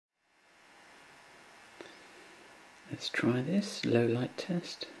Let's try this low light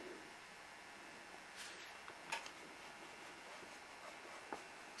test.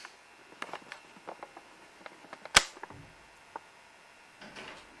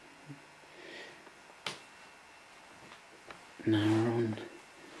 Now we're on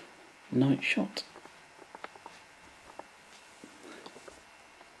Nightshot.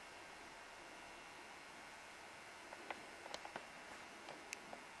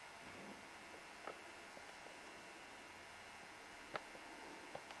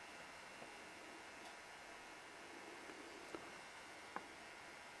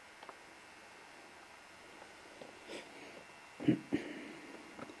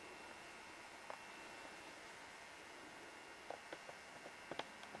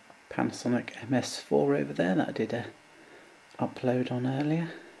 Panasonic MS4 over there that I did a upload on earlier,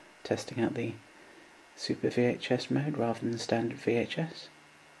 testing out the Super VHS mode rather than the standard VHS.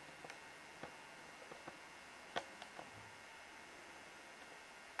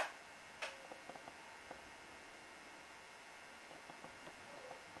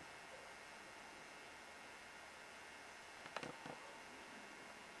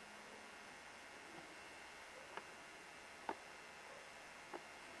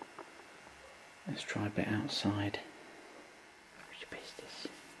 Let's try a bit outside. Where's your business?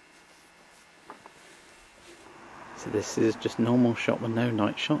 So this is just normal shot with no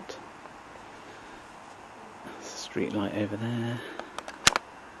night shot. There's a street light over there.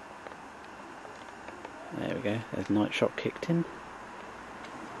 There we go, there's night shot kicked in.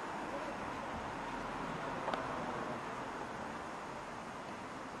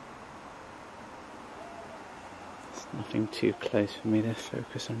 There's nothing too close for me to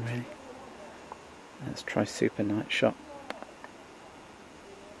focus on really. Let's try Super Nightshot.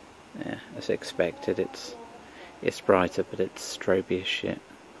 Yeah, as expected, it's brighter, but it's stroby as shit.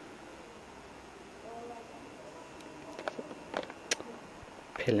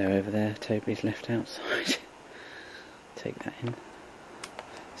 Pillow over there, Toby's left outside. Take that in.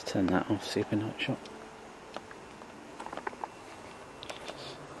 Let's turn that off, Super Nightshot.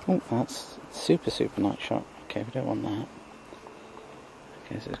 Oh, that's Super Nightshot. Okay, we don't want that.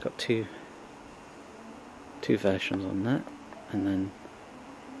 Okay, so it's got two versions on that, and then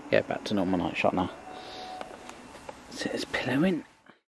back to normal night shot now. So it's pillow in.